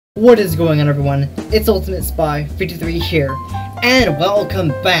What is going on, everyone? It's Ultimate Spy 53 here, and welcome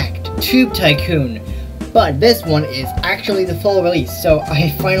back to Tube Tycoon. But this one is actually the full release, so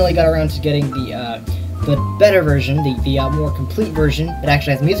I finally got around to getting the better version, the more complete version. It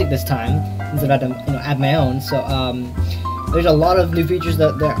actually has music this time instead of add my own. So there's a lot of new features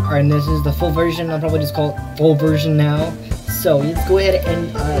that are in this. Is the full version. I'll probably just call it full version now. So let's go ahead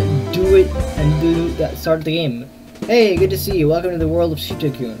and do it and start the game. Hey, good to see you. Welcome to the world of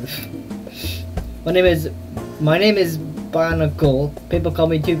Tycoon. My name is Barnacle. People call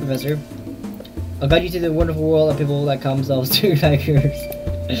me Tube Professor. I'll guide you to the wonderful world of people that call themselves Tube Tycoons.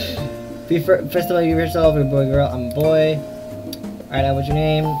 First of all, you yourself, you're a boy, girl. I'm a boy. Alright, what's your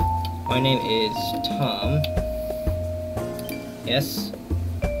name? My name is Tom. Yes.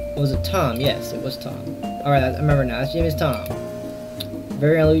 Was it Tom? Yes, it was Tom. Alright, I remember now. His name is Tom.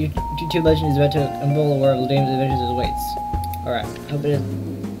 Very own YouTube legend is about to unfold a world of games and adventures awaits. Alright,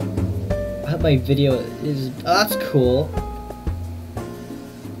 I hope my video is... Oh, that's cool.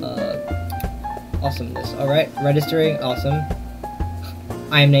 Awesomeness. Alright, registering. Awesome.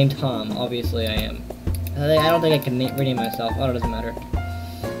 I am named Tom. Obviously I am. I don't think I can rename myself. Oh, it doesn't matter.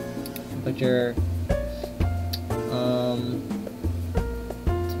 But you're...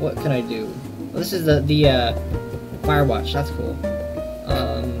 what can I do? Well, this is the Firewatch. That's cool.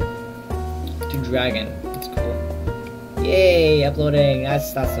 Dragon. That's cool. Yay! Uploading.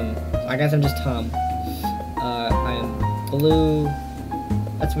 That's some. I guess I'm just Tom. I am blue.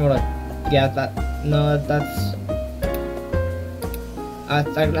 That's more like. Yeah. No. That's. No,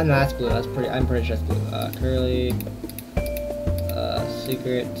 that's blue. That's pretty. I'm pretty sure that's blue. Curly.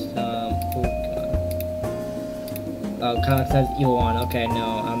 Secret. Oh, comic sans evil one. Okay,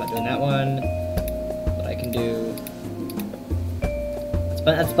 no, I'm not doing that one. But I can do.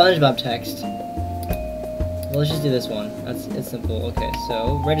 That's SpongeBob text. Well, let's just do this one. It's simple. Okay,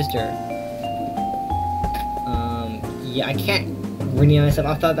 so register. Yeah, I can't rename myself.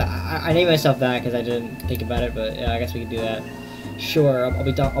 I thought that I named myself that because I didn't think about it, but yeah, I guess we could do that. Sure, I'll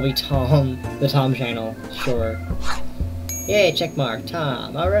be Tom, the Tom channel. Sure. Yay, check mark,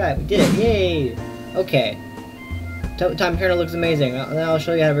 Tom. All right, we did it. Yay. Okay. Tom channel looks amazing. Now I'll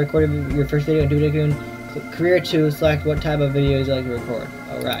show you how to record your first video in Tycoon. Career 2. Select what type of videos you like to record.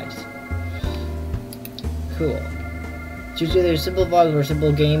 All right. Cool. Choose either simple vlogs or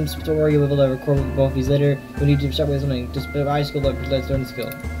simple games. Don't worry, you'll be able to record both these later. We need to start with something. Just provide skill, let's learn the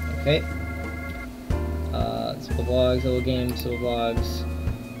skill. Okay. Simple vlogs, little games, simple vlogs.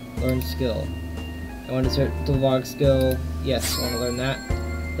 Learn skill. I want to start the vlog skill. Yes, I want to learn that.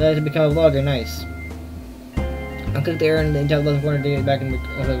 Then to become a vlogger. Nice. I'll click there and tell the corner to get back and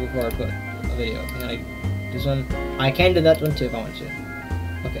record a video. Can I do this one? I can do that one too if I want to.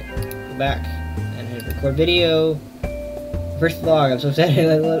 Okay. Go back. And hit record video. First vlog, I'm so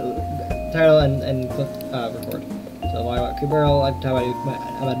excited. Title and click record. So why about barrel, I talk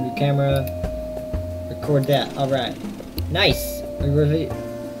about a new camera. Record that. Alright. Nice! You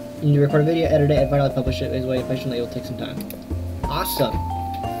need to record a video, edit it, and finally publish it. This way efficiently it will take some time. Awesome.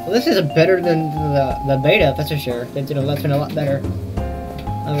 Well, this is better than the beta, that's for sure. That's been a lot better.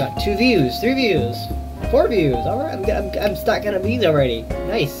 I've got 2 views, 3 views, 4 views. Alright, I'm stacking up views already.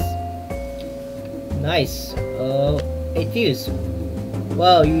 Nice. Nice. 8 views.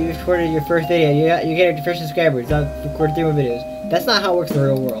 Wow, you recorded your first video. You get your first subscribers. Now record 3 more videos. That's not how it works in the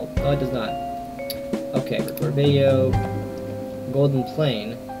real world. No, it does not. Okay, record video. Golden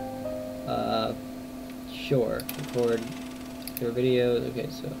Plane. Sure. Record your videos. Okay,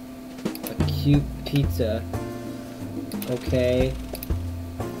 so a cute pizza. Okay.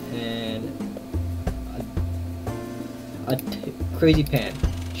 And a crazy pan.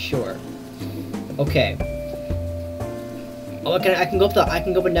 Sure. Okay. Oh, I can go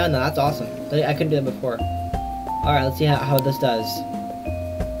up and down now. That's awesome. I couldn't do that before. All right, let's see how this does.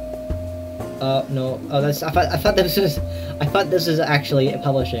 No. Oh, I thought this was actually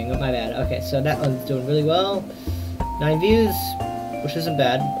publishing. My bad. Okay, so that one's doing really well. 9 views, which isn't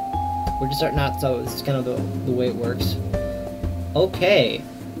bad. We're just starting out, so it's kind of the way it works. Okay.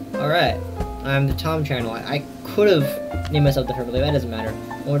 All right. I'm the Tom channel. I could have named myself differently. That doesn't matter.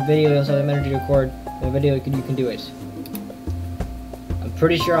 One video, you also have energy to record. One video, you can do it. I'm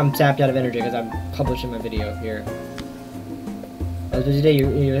pretty sure I'm tapped out of energy because I'm publishing my video here. I was busy today.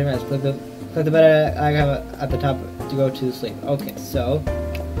 You're click the button I have at the top to go to sleep. Okay, so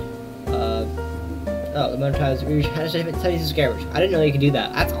oh, the monetize reach 70 subscribers. I didn't know you could do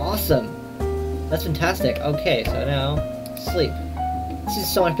that. That's awesome. That's fantastic. Okay, so now sleep. This is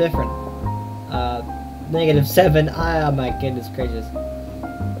so much different. -7. Ah, my goodness gracious.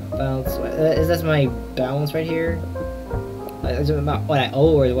 Balance. Is this my balance right here? Like, is it about what I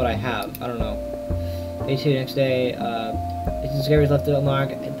owe or what I have? I don't know. Day 2, next day, if subscribers left to unlock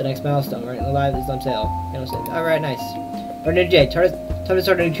the next milestone, right? Live is on sale. Alright, nice. Or a new day. Time to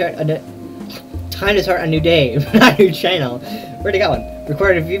start a new time to start a new day, not a new channel. Where'd I got one?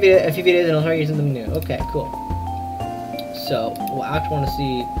 Recorded a few videos and I'll show you something new. Okay, cool. So, well, I actually want to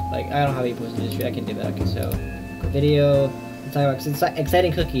see, like, I don't have any posted history. I can do that. Okay, so, video. Let's talk about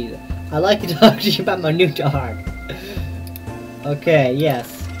exciting cookies. I like to talk to you about my new dog. Okay,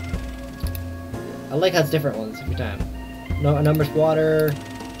 yes. I like how it's different ones every time. No, numbers, water.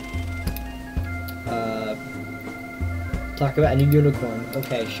 Talk about a new unicorn.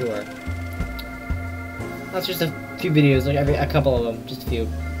 Okay, sure. That's just a few videos, like a couple of them, just a few.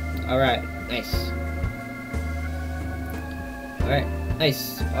 Alright, nice. Alright,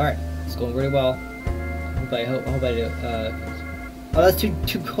 nice. Alright, it's going really well. I hope I do. Oh, that's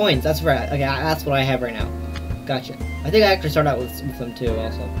two coins. That's right. Okay, that's what I have right now. Gotcha. I think I actually started out with them too,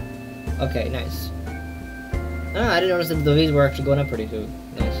 also. Okay, nice. Ah, I didn't notice that the V's were actually going up pretty good.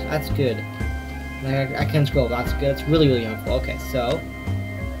 Nice. That's good. I can scroll. That's good. That's really, really helpful. Okay, so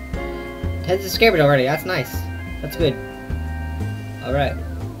 10 subscribers already. That's nice. That's good. All right.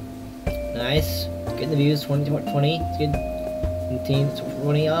 Nice. Getting the views. 20. It's good. 19,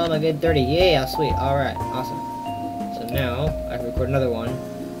 20. Oh my god, 30. Yeah, sweet. All right. Awesome. So now I can record another one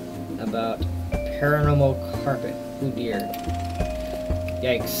about paranormal carpet. Oh dear.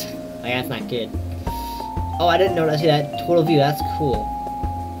 Yikes. That's not good. Oh, I didn't notice that total view. That's cool.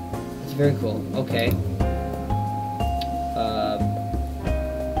 That's very cool. Okay.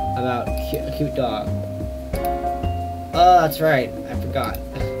 About a cute dog. Oh, that's right. I forgot.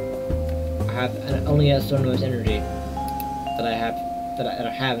 I have only has so much energy that I have until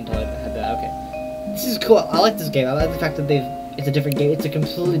I have that. Okay. This is cool. I like this game. I like the fact that it's a different game. It's a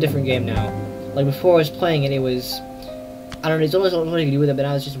completely different game now. Like before I was playing it, it was, I don't know, it's almost what you can do with it, but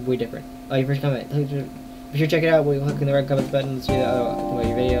now it's just way different. Oh, your first comment. Be sure to check it out. We'll click on the red comments button to see about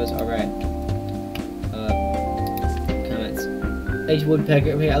your videos. Alright. Comments. H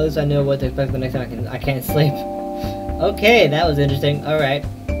Woodpecker. Okay, at least I know what to expect the next time I can't sleep. Okay, that was interesting. Alright.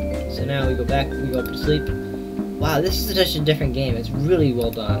 So now we go back, we go up to sleep. Wow, this is such a different game. It's really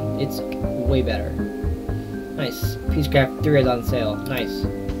well done. It's way better. Nice. Peacecraft 3 is on sale. Nice.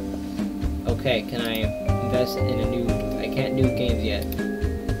 Okay, can I invest in a new... I can't do games yet.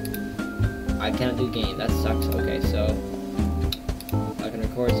 I cannot do games. That sucks. Okay, so... I can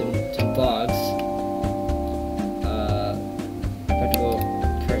record some vlogs. Practical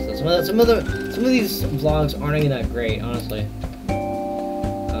curses. Some of these vlogs aren't even that great, honestly.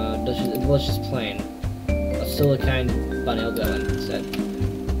 Let's just plain. A silicone bunny going instead.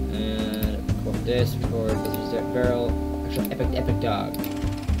 And record this, record this barrel. Actually, epic dog.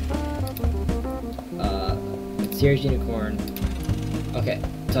 Serious unicorn. Okay,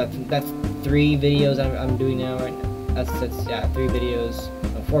 so that's 3 videos I'm doing now, right? That's yeah, 3 videos.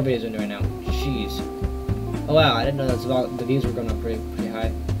 No, 4 videos I'm doing right now. Jeez. Oh wow, I didn't know the views were going up pretty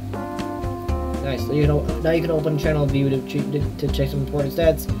high. Nice. So now you can open channel view to check some important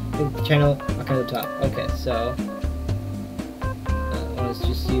stats. The channel are kind of the top. Okay, so let's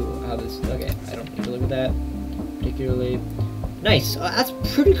just see how this. Okay, I don't need to look at that particularly. Nice. That's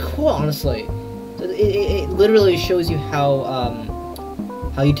pretty cool, honestly. So it literally shows you how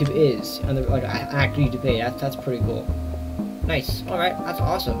YouTube is on the actual YouTube page. That's pretty cool. Nice. All right, that's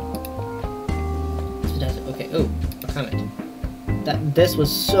awesome. Okay. Oh, a comment. This was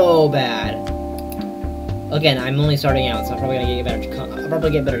so bad. Again, I'm only starting out, so I'm probably gonna get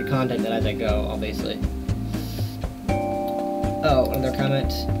better content as I go, obviously. Oh, another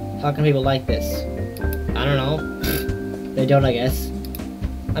comment. How can people like this? I don't know. They don't, I guess.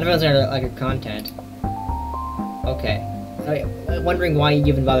 I don't know if they're like your content. Okay. I'm wondering why you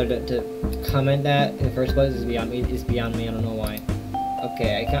even bothered to comment that in the first place is beyond me. I don't know why.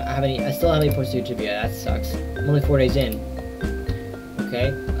 Okay, I still don't have any posts to YouTube yet. That sucks. I'm only 4 days in. Okay.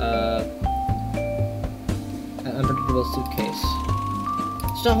 An unpredictable suitcase.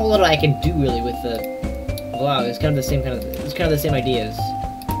 There's not a whole lot I can do really with the vlog. It's kind of the same the same ideas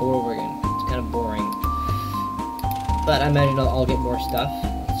all over again. It's kind of boring. But I imagine I'll get more stuff.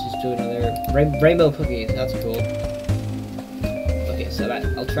 Let's just do another rainbow cookies. That's cool. Okay, so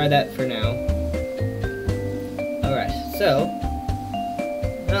I'll try that for now. All right, so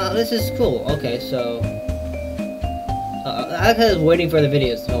this is cool. Okay, so I was waiting for the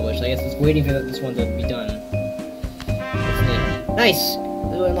videos to publish. I guess it's waiting for this one to be done. That's neat. Nice.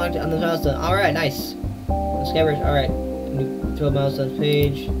 We unlocked it on the milestone. All right, nice. Subscribers. All right. New 12 milestones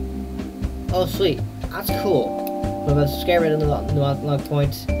page. Oh, sweet. That's cool. What about subscribers and the unlock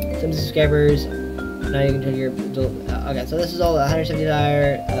points? Some subscribers Now you can check your. Okay, so this is all 170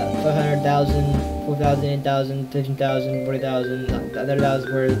 tire, 500,000, 4,000, 8,000, 15,000, 40,000,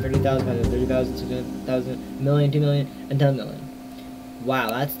 30,000, 30,000, 30,000, 600,000, million, 2 million, and 10 million. Wow,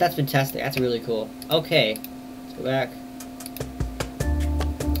 that's fantastic. That's really cool. Okay, let's go back.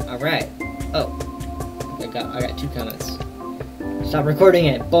 All right. Oh, I got 2 comments. Stop recording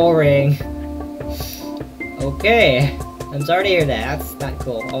it. Boring. Okay, I'm sorry to hear that. That's not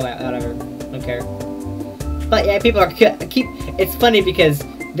cool. Oh, whatever. Don't care. But yeah, people are it's funny because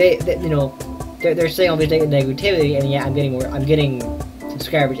they you know, they're saying all this negativity, and yeah, I'm getting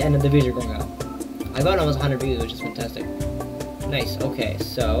subscribers, and the views are going up. I got almost 100 views, which is fantastic. Nice. Okay,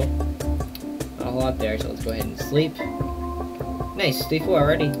 so a whole lot there. So let's go ahead and sleep. Nice. Day 4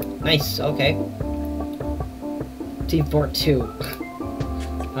 already. Nice. Okay. Team Fort 2.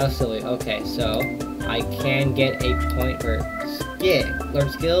 How silly. Okay, so I can get a point for learn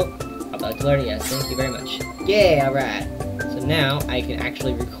skill. I'd like to learn it. Yes. Thank you very much. Yeah. All right. So now I can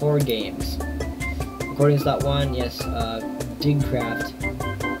actually record games. Recording slot 1. Yes. Digcraft.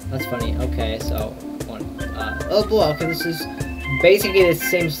 That's funny. Okay. So 1. Oh boy. Okay. This is basically the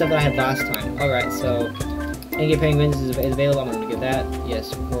same stuff that I had last time. Alright, so Ingot Penguins is available. I'm going to get that.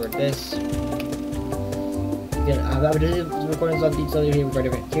 Yes, record this. Again, I'm recording slot each other here, record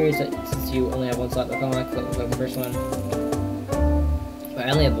different series since you only have 1 slot unlocked. Let's go the first one. But I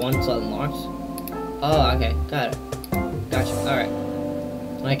only have 1 slot unlocked. Oh, okay, got it. Gotcha. Alright.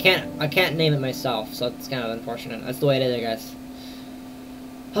 I can't name it myself, so it's kind of unfortunate. That's the way it is, I guess.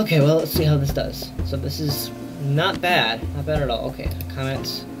 Okay, well, let's see how this does. So this is not bad at all. Okay,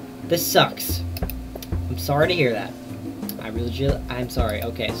 comments. This sucks. I'm sorry to hear that. I'm sorry.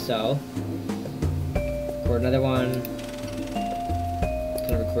 Okay, so record another one.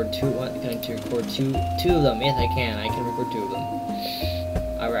 Can I record 2? What? Can I record two of them? Yes, I can. I can record 2 of them.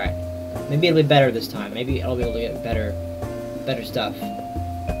 All right. Maybe it'll be better this time. Maybe I'll be able to get better stuff.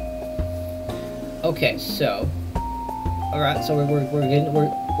 Okay, so. All right, so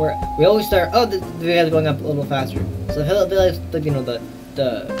we always start. Oh, the video is going up a little faster. So it'll be like you know the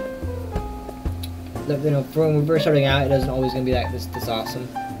you know, for when we're first starting out, it isn't always gonna be this awesome.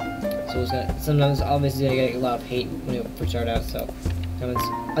 So it's gonna sometimes obviously gonna get a lot of hate when you first start out. So comments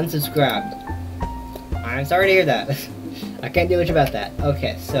unsubscribed. I'm sorry to hear that. I can't do much about that.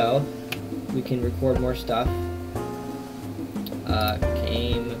 Okay, so we can record more stuff.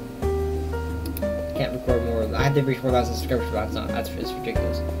 Game. Can't record more. I have to reach 4,000 subscribers for that. That's just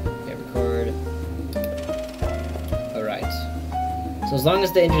ridiculous. Okay, record. Alright. So as long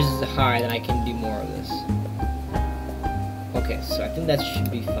as the interest is high, then I can do more of this. Okay, so I think that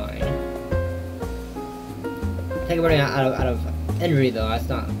should be fine. Take it running out of injury though. That's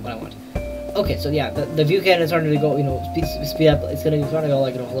not what I want. Okay, so yeah, the view count is starting to go. You know, speed up. It's gonna go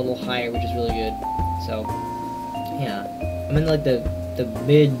like a little higher, which is really good. So yeah, I'm in like the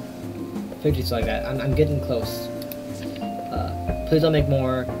mid 50s like that. I'm getting close. Please don't make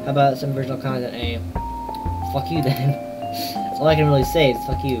more. How about some original content? Fuck you then. That's all I can really say is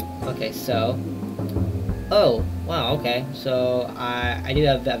fuck you. Okay, so. Oh, wow, okay. So I do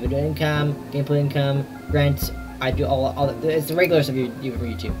have video income, gameplay income, rent. I do all it's the regular stuff you do for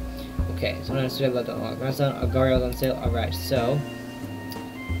YouTube. Okay, so I'm gonna say about the Agario's on sale. Alright, so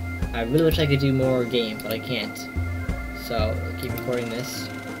I really wish I could do more games, but I can't. So I'll keep recording this.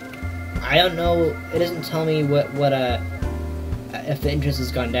 I don't know. It doesn't tell me what if the interest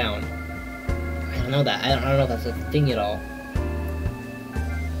has gone down. I don't know that. I don't know if that's a thing at all.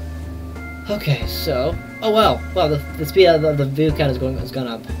 Okay, so wow, the speed of the view count has gone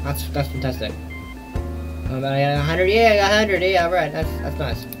up. That's fantastic. I got 100. Yeah, I got 100. Yeah, alright. That's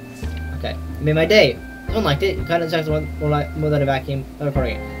nice. Okay, made my day. Someone liked it. Kind of sucks more than a vacuum. Not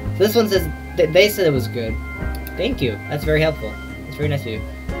recording it. So this one says they said it was good. Thank you. That's very helpful. That's very nice of you.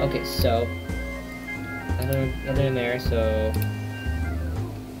 Okay, so nothing in there. So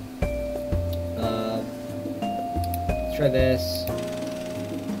let's try this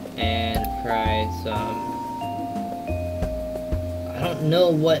and try some. I don't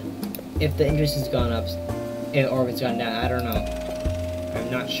know if the interest has gone up or if it's gone down. I don't know. I'm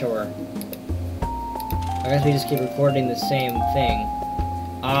not sure. I guess we just keep recording the same thing.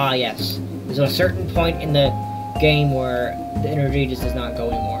 Ah, yes. There's a certain point in the game where the energy just does not go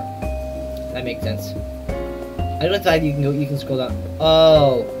anymore. That makes sense. I don't know if you can scroll down.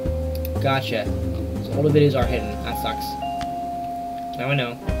 Oh, gotcha. So all the videos are hidden. That sucks. Now I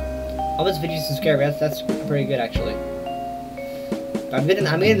know. All those videos subscribers. That's pretty good actually. I'm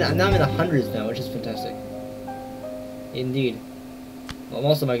now I'm in the hundreds now, which is fantastic. Indeed. Well,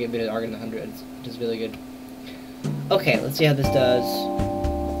 most of my videos are in the hundreds, which is really good. Okay, let's see how this does.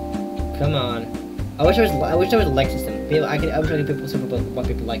 Come on. I wish there was a like system. I wish I could people some what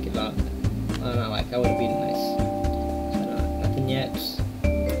people like about. Not like that would have been nice. So, nothing yet.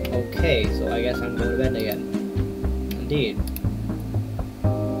 Okay, so I guess I'm going to bed again. Indeed.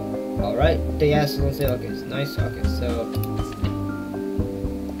 All right. Yes. Let's say okay. It's nice. Okay. So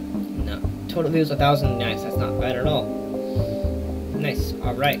no total views 1,000. Nice. That's not bad at all. Nice.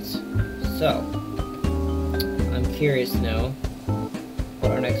 All right. So I'm curious to know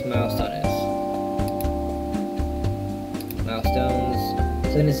what our next milestone is. Milestones,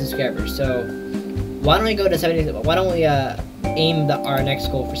 70 subscribers. So why don't we go to 70? Why don't we aim our next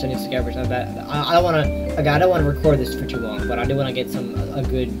goal for 70 subscribers? I don't want to. I don't want to record this for too long, but I do want to get a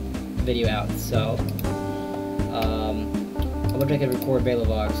good video out. So I wish I could record Beta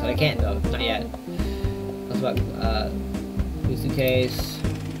vlogs. I can't though, not yet. What's about use the case?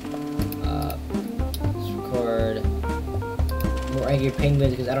 Let's record more angry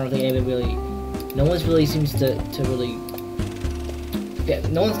penguins because I don't think anybody really. No one's really seems to really.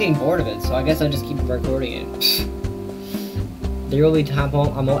 No one's getting bored of it, so I guess I'll just keep recording it. There will be time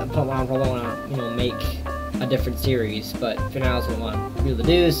I'm probably want to, you know, make a different series, but for now that's what I want to be able to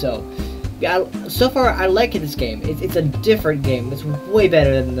do. So, yeah, so far I like this game. It's a different game. It's way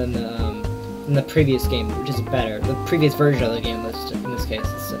better than the previous game, which is better. The previous version of the game, in this case,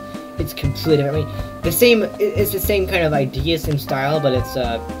 it's completely. I mean, it's the same kind of idea, same style, but it's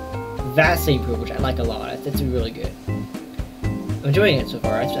vastly improved, which I like a lot. It's really good. I'm enjoying it so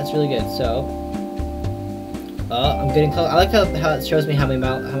far. That's really good. So, I'm getting close. I like how it shows me how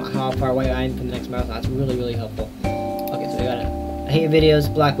far away I am from the next milestone. That's really helpful. Okay, so we got it. I hate your videos,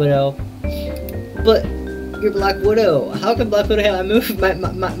 Black Widow. But you're Black Widow. How can Black Widow have moved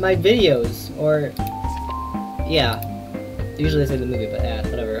my videos? Or yeah, usually they say the movie, but yeah,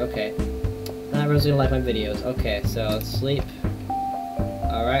 whatever. Okay, not everyone's gonna like my videos. Okay, so let's sleep.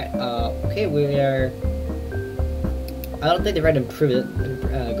 All right. Okay, we are. I don't think the red improve it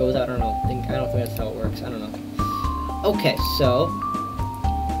goes out. I don't know. I don't think that's how it works. I don't know. Okay, so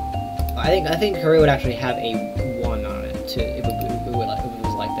I think Hurry would actually have a 1 on it if it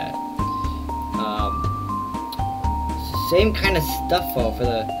was like that. Same kind of stuff though for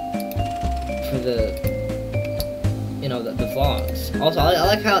the you know the vlogs. Also, I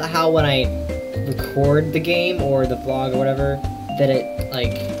like how when I record the game or the vlog or whatever that it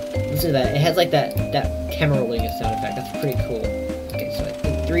like listen to that it has like that camera rolling sound effect. That's pretty cool. Okay, so I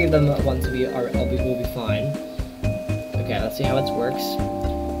think 3 of them at once will be fine. Okay, let's see how it works.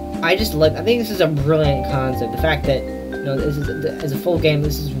 I think this is a brilliant concept. The fact that you know this is as a full game,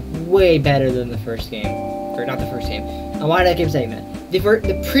 this is way better than the first game, or not the first game. And why did I keep saying that? The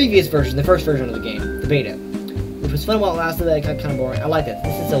previous version, the first version of the game, the beta, which was fun while it lasted, but it got kind of boring. I like it.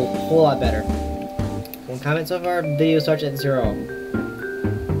 This is a whole lot better. One comment so far. Video starts at 0.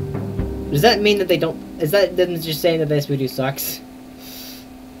 Does that mean that they don't? Is that them just saying that this video sucks?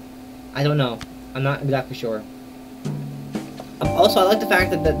 I don't know. I'm not exactly sure. Also, I like the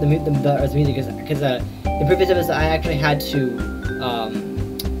fact that the music is because in previous episodes I actually had to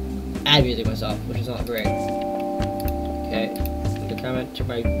add music myself, which is not great. Okay, leave a comment. Check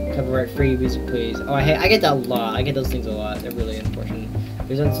my copyright-free music, please. Oh, I get that a lot. I get those things a lot. They're really unfortunate.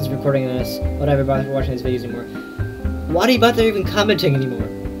 There's no sense recording this. Whatever, bother for watching these videos anymore. Why do you bother even commenting anymore?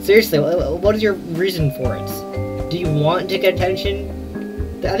 Seriously, what is your reason for it? Do you want to get attention?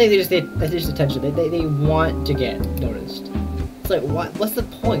 I think they just attention. They want to get noticed. It's like, what's the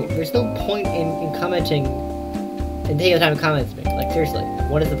point? There's no point in commenting and taking the time to comment to me. Like, seriously,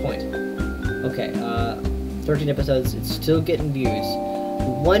 what is the point? Okay, 13 episodes, it's still getting views.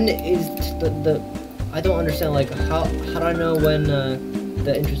 When is the I don't understand, like, how do I know when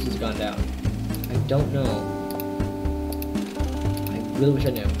the interest has gone down? I don't know. I really wish I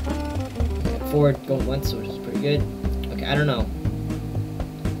knew. Okay, 4 going once, which is pretty good. Okay, I don't know.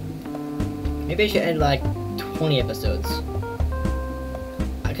 Maybe I should end like 20 episodes.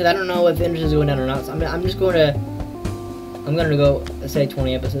 Because I don't know if the interest is going down or not. So I'm gonna go say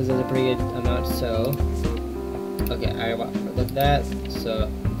 20 episodes is a pretty good amount. So okay, I look at that. So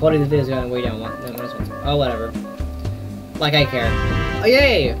quality of the video is going way down. Oh, whatever. Like I care. Oh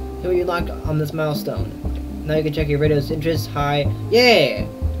yay! Here you locked on this milestone. Now you can check your videos interest high. Yay!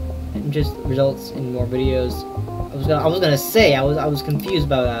 Interest results in more videos. I was gonna say I was confused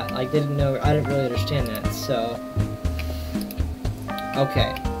about that. Like I didn't really understand that. So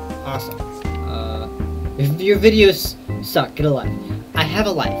okay, awesome. If your videos suck, get a life. I have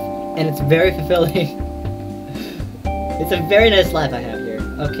a life, and it's very fulfilling. It's a very nice life I have here.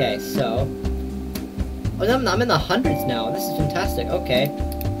 Okay, so I'm in the hundreds now. This is fantastic. Okay,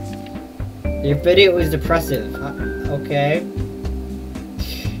 your video is depressive. Okay.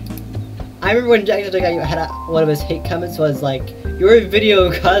 I remember when Jack had one of his hate comments was like, "Your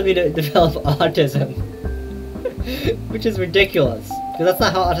video caused me to develop autism," which is ridiculous because that's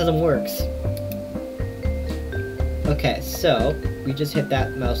not how autism works. Okay, so we just hit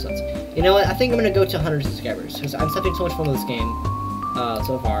that milestone. You know what? I think I'm gonna go to 100 subscribers because I'm having so much fun with this game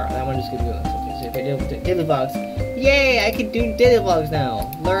so far. And I'm just gonna do this. Okay, so if I do daily vlogs, yay! I can do daily vlogs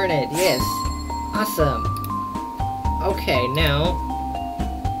now. Learn it. Yes. Awesome. Okay, now.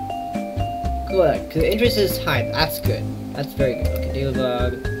 Good, because the interest is high. That's good. That's very good. Okay, daily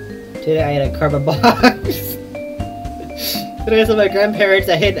vlog. Today I had a cardboard box. Today I saw my grandparents.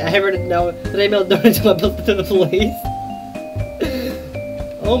 I heard no. Today I mailed donuts to the police.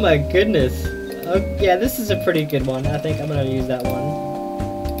 Oh my goodness. Yeah, this is a pretty good one. I think I'm gonna use that one.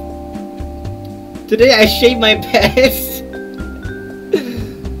 Today I shaved my pets.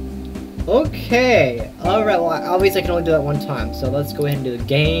 Okay. All right. Well, obviously I can only do that one time. So let's go ahead and do the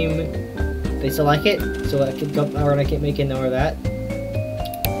game. They still like it, so I could go. We're gonna keep making more of that.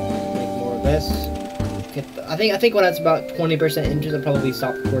 Make more of this. I think when it's about 20% interest, I'll probably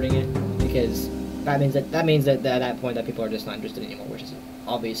stop recording it because that means that at that point that people are just not interested anymore, which is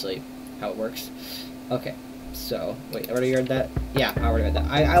obviously how it works. Okay, so wait, I already read that. Yeah, I already read that.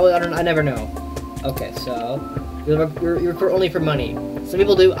 I never know. Okay, so you record only for money. Some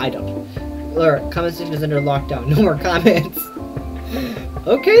people do. I don't. Or comment section is under lockdown. No more comments.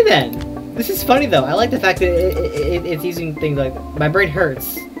 Okay then. This is funny though. I like the fact that it's using things like my brain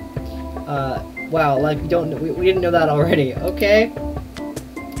hurts. Wow, like we didn't know that already. Okay.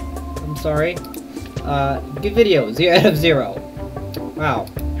 I'm sorry. Good video. 0 out of 0. Wow.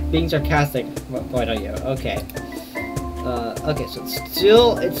 Being sarcastic. Why don't you? Okay. Okay. So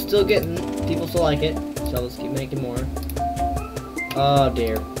it's still getting people still like it. So let's keep making more. Oh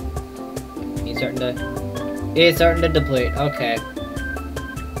dear. It's starting to deplete. Okay.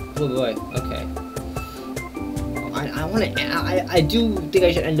 Oh boy, okay. I do think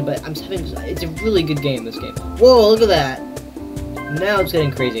I should end it, but I'm just having, it's a really good game, this game. Whoa, look at that! Now it's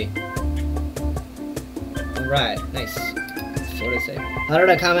getting crazy. Alright, nice. So what did I say? How did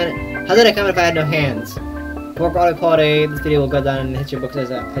I comment if I had no hands? Poor product quality, this video will go down in the history books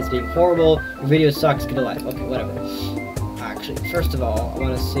as being horrible, your video sucks, get a life. Okay, whatever. Actually, first of all, I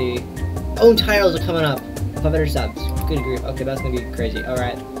want to see, own titles are coming up. 500 subs. Good grief. Okay, that's gonna be crazy.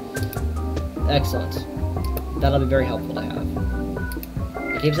 Alright. Excellent. That'll be very helpful to have.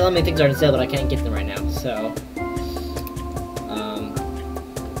 It keeps telling me things are on sale, but I can't get them right now, so...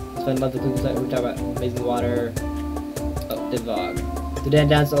 Spend about the Google site, we talk about amazing water... Oh, the vlog. Today I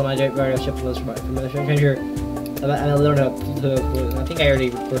danced on my radio ship from the stranger... I learned how to... I think I already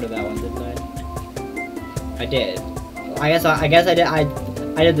recorded that one, didn't I? I did. I guess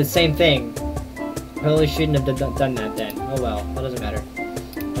I did the same thing. Probably shouldn't have done that then. Oh well, that doesn't matter.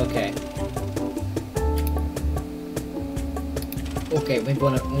 Okay. Okay, we're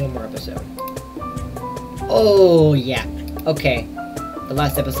going to one more episode. Oh yeah. Okay. The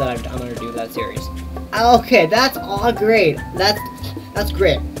last episode I'm gonna do that series. Okay, that's all great. That's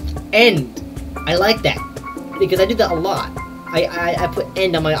great. End. I like that because I do that a lot. I put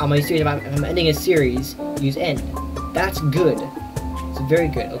end on my series. If I'm ending a series, use end. That's good. It's very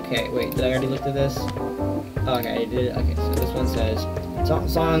good. Okay, wait, did I already look at this? Oh, okay, I did. Okay, so this one says,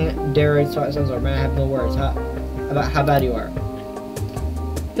 songs are, man, I have no words. About how bad you are.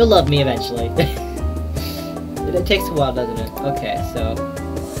 You'll love me eventually. It takes a while, doesn't it? Okay, so,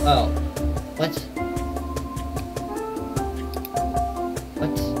 oh, what?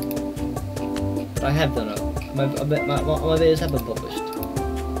 What? I have done it. My videos have been published.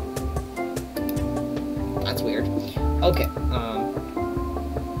 That's weird. Okay,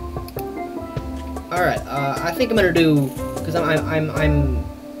 alright, I think I'm gonna do, because I'm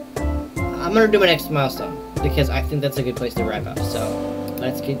gonna do my next milestone, because I think that's a good place to wrap up, so,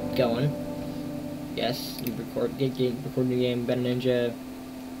 let's get going. Yes, you record new game, Better Ninja,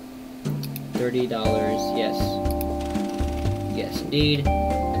 $30, yes. Yes, indeed.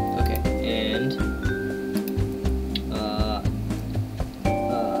 Okay, and,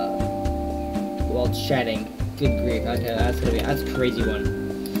 while chatting, good grief, okay, that's a crazy one.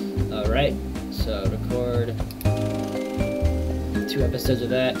 Alright, so record 2 episodes of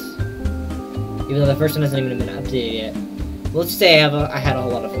that, even though the first one hasn't even been updated yet. Let's just say I had a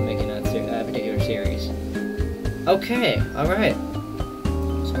whole lot of fun making that particular series. Okay, alright.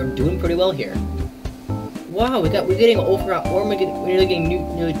 So we're doing pretty well here. Wow, we're getting over, we're nearly getting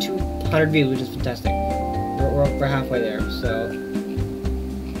nearly 200 views, which is fantastic. We're halfway there, so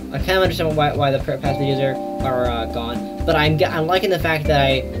I kind of understand why the past videos are gone, but I'm liking the fact that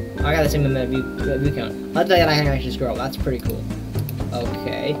I got the same amount of view count. I like that I can actually scroll. That's pretty cool.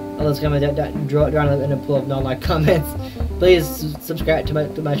 Okay. Well, let's comment down in the pool of non-like comments. Please subscribe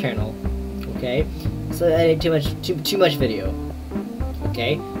to my channel. Okay. So I need too much video.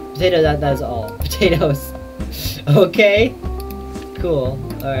 Okay. Potato. That is all. Potatoes. Okay. Cool.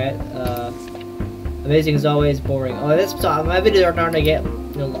 All right. Amazing as always. Boring. Oh, this so my videos are starting to get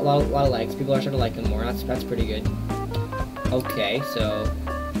a lot of likes. People are starting to like them more. That's pretty good. Okay. So.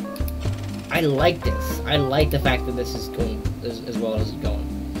 I like this. I like the fact that this is going as well as it's going.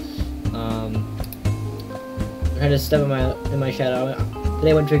 I'm trying to step in my shadow.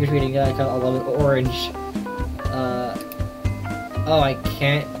 Today I went trick or treating. I love it orange. Oh, I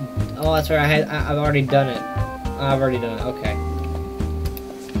can't. Oh, that's right. I've already done it. I've already done it. Okay.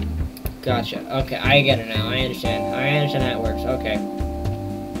 Gotcha. Okay, I get it now. I understand. I understand how it works. Okay.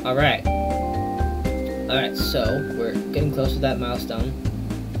 All right. All right. So we're getting close to that milestone.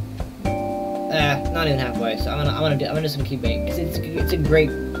 Not even halfway. So I'm gonna just keep making. It's a great.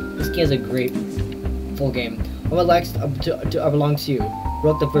 This game is a great full game. I would like to belong to you.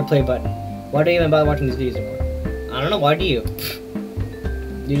 Rock the play button. Why do you even bother watching these videos anymore? I don't know. Why do you?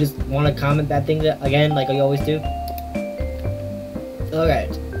 You just want to comment that thing again, like you always do.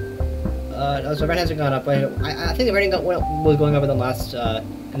 Alright. So red hasn't gone up. I think the rating was going up in the last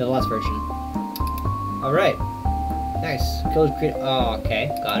version. Alright. Nice. Kills create. Oh, okay.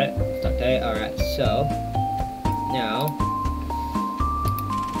 Got it. Okay. Alright. So now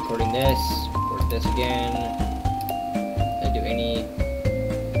recording this. Record this again. Gonna do any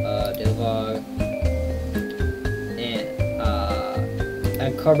vlog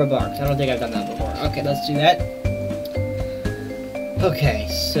and cardboard box. I don't think I've done that before. Okay, let's do that. Okay,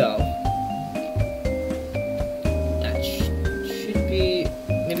 so that should be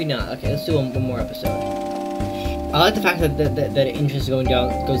maybe not. Okay, let's do one more episode. I like the fact that the interest goes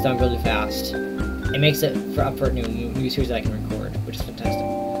down really fast. It makes it up for new series that I can record, which is fantastic.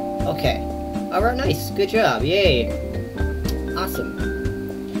 Okay, all right, nice, good job, yay, awesome.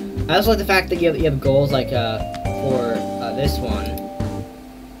 I also like the fact that you have goals like for this one,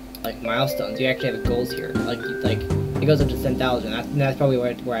 like milestones. You actually have goals here, like it goes up to 10,000. That's probably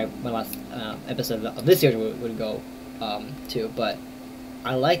where my last episode of this series would go to. But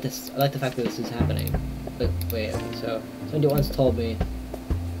I like this. I like the fact that this is happening. But wait, okay, so somebody once told me.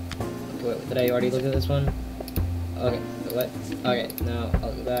 Okay, wait, did I already look at this one? Okay, what? Okay, no,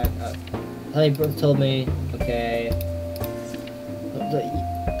 I'll go back. Somebody once told me. Okay.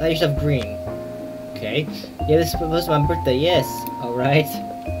 That you should have green. Okay. Yeah, this is supposed to be my birthday. Yes. All right.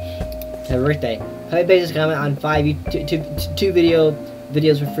 Happy birthday. Happy basis comment on 5 two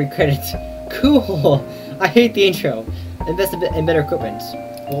videos for free credits. Cool. I hate the intro. Invest a bit in better equipment.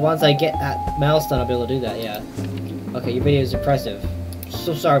 Well, once I get that milestone, I'll be able to do that. Yeah. Okay, your video is impressive.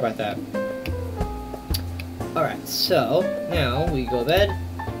 So sorry about that. All right. So now we go to bed,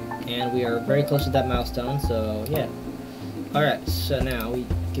 and we are very close to that milestone. So yeah. All right. So now we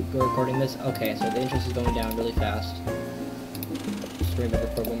keep recording this. Okay. So the interest is going down really fast. Just going to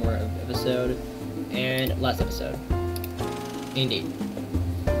record one more episode. And last episode. Indeed.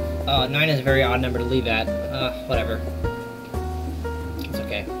 9 is a very odd number to leave at. Whatever. It's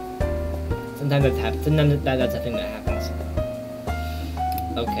okay. Sometimes that happens. Sometimes that's a thing that happens.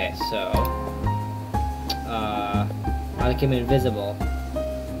 Okay, so I became invisible.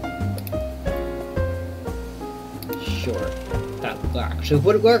 Sure. That actually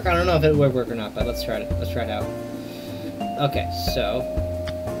would work. I don't know if it would work or not, but let's try it. Let's try it out. Okay, so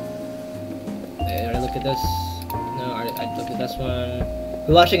did I look at this? No, I looked at this one.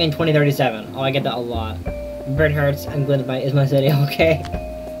 We're watching in 2037. Oh, I get that a lot. Bird Hearts and Glen is my city. Okay.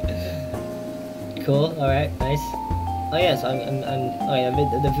 Cool. All right. Nice. Oh yes. Oh yeah.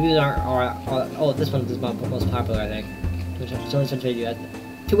 The views are. Oh, this one is the most popular, I think.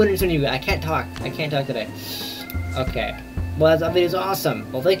 270. I can't talk. I can't talk today. Okay. Well, that video is awesome.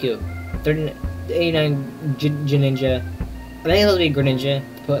 Well, thank you. 89 Ninja. I think it's supposed to be Greninja.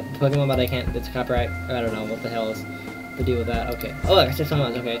 Pokemon, but I can't. It's copyright. I don't know what the hell is the deal with that. Okay. Oh, I said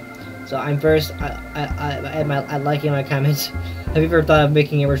someone else. Okay. So I'm first. I like in my comments. Have you ever thought of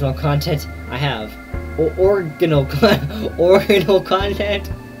making original content? I have. Original content.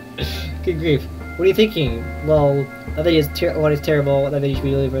 Good grief. What are you thinking? Well, that video is terrible. That video should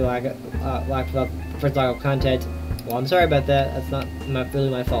be deleted for lack of content. Well, I'm sorry about that. That's not really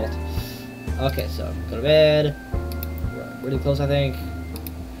my fault. Okay, so go to bed. We're really close, I think.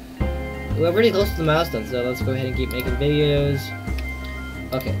 We're really close to the milestone, so let's go ahead and keep making videos.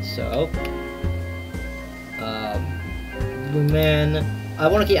 Okay, so man, I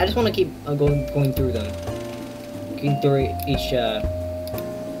just want to keep going through them, going through each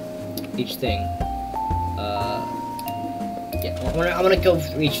thing. Yeah, I'm gonna go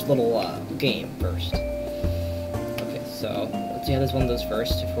through each little game first. Okay, so let's see how this one does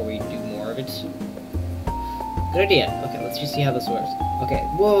first before we do more of it. Good idea. Okay, let's just see how this works. Okay,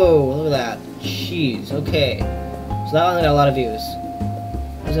 whoa, look at that. Jeez, okay. So that one got a lot of views.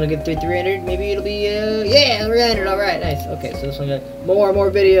 It's gonna get through 300, maybe it'll be, yeah, 300, alright, nice. Okay, so this one got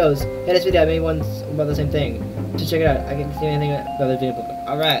more videos. Yeah, this video, I made one about the same thing. Just check it out. I can see anything about the video book.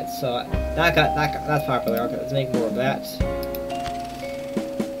 Alright, so that's popular. Okay, let's make more of that.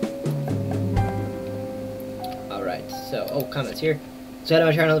 Alright, so, oh, comments here. So head to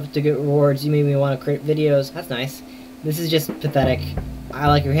my channel to get rewards. You made me want to create videos. That's nice. This is just pathetic. I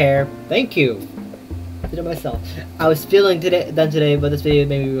like your hair. Thank you. Did it myself. I was feeling done today, but this video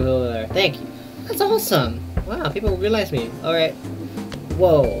made me feel better. Thank you. That's awesome. Wow, people realize me. Alright.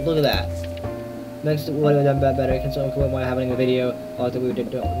 Whoa, look at that. Next, what have I done better? Consult while having a video. I like that we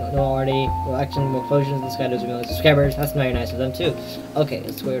didn't know already. Well, actually, more explosions. This guy does 1 million subscribers. That's very nice of them, too. Okay,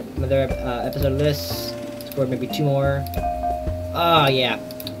 let's go another episode of this. Let's go maybe 2 more. Ah, yeah.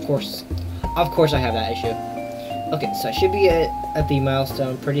 Of course. Of course I have that issue. Okay, so I should be at the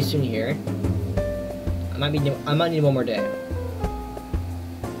milestone pretty soon here. I might need 1 more day.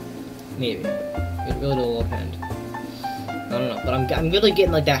 Maybe. It really will depend. I don't know, but I'm really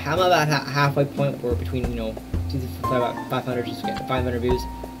getting like that. I'm about halfway point where between, you know, 500 views.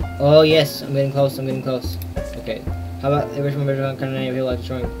 Oh yes, I'm getting close. I'm getting close. Okay. How about the original video? Kind of any people like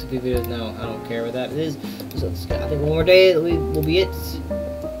showing 2 videos? No, I don't care what that is. So let's get, I think 1 more day will be it.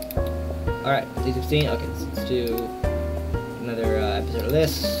 All right, day 16. Okay, let's do another episode of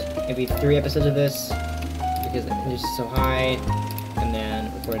this. Maybe 3 episodes of this because it's just so high. And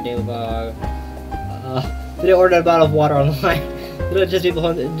then record a daily vlog. Did I order a bottle of water online? Did I just people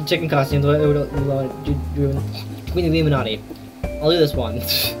in chicken costumes? Queen of the Illuminati. I'll do this one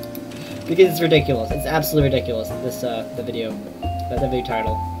because it's ridiculous. It's absolutely ridiculous. This the video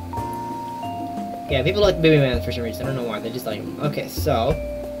title. Yeah, people like Baby Man for some reason. I don't know why. They just like him. Okay, so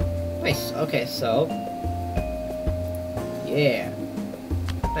nice. Okay, so yeah,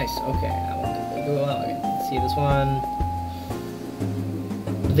 nice. Okay, I want to go out. Okay, let's see this one.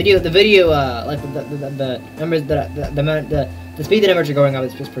 The video, like the numbers, the speed the numbers are going up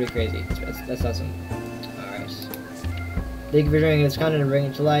is just pretty crazy. That's awesome. All right. Thank you for sharing this content and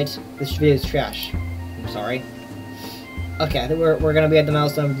bringing it to light. This video is trash. I'm sorry. Okay, I think we're gonna be at the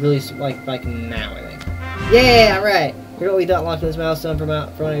milestone really like now. I think. Yeah, all right. Here's what we thought unlocking this milestone from one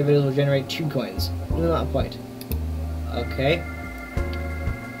of your videos will generate 2 coins. No, not quite. Okay.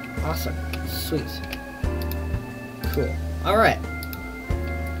 Awesome. Sweet. Cool. All right.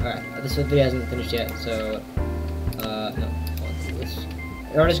 Alright, this video hasn't finished yet, so, no, this.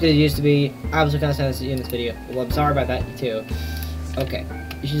 Artist good used to be, I was kind of sad to see you in this video. Well, I'm sorry about that, too. Okay,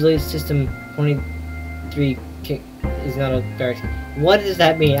 usually system 23 kick is not a very, what does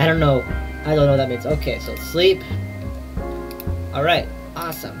that mean? I don't know. I don't know what that means. Okay, so sleep. Alright,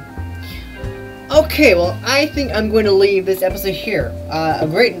 awesome. Okay, well, I think I'm going to leave this episode here. A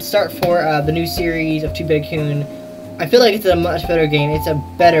great start for the new series of Tycoon. I feel like it's a much better game. It's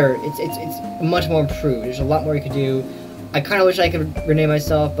much more improved. There's a lot more you could do. I kind of wish I could rename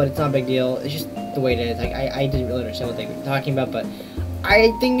myself, but it's not a big deal. It's just the way it is. Like I didn't really understand what they were talking about, but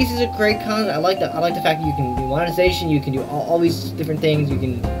I think this is a great concept. I like the fact that you can do monetization. You can do all these different things. You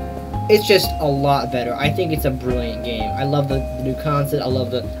can. It's just a lot better. I think it's a brilliant game. I love the new concept. I love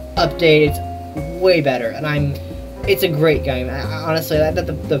the update. It's way better, and it's a great game. Honestly,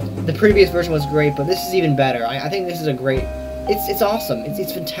 the previous version was great, but this is even better. I think this is a great. It's awesome.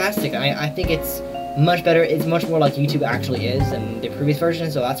 It's fantastic. I think it's much better. It's much more like YouTube actually is than the previous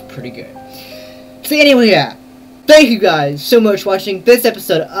version, so that's pretty good. So anyway, yeah. Thank you guys so much for watching this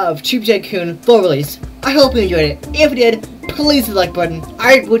episode of Tycoon full release. I hope you enjoyed it. If you did, please hit the like button.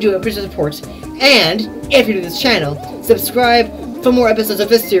 I would do appreciate support. And if you're new to this channel, subscribe for more episodes of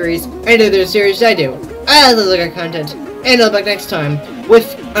this series and other series I do. I love the content, and I'll be back next time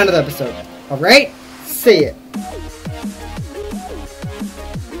with another episode. Alright? See ya.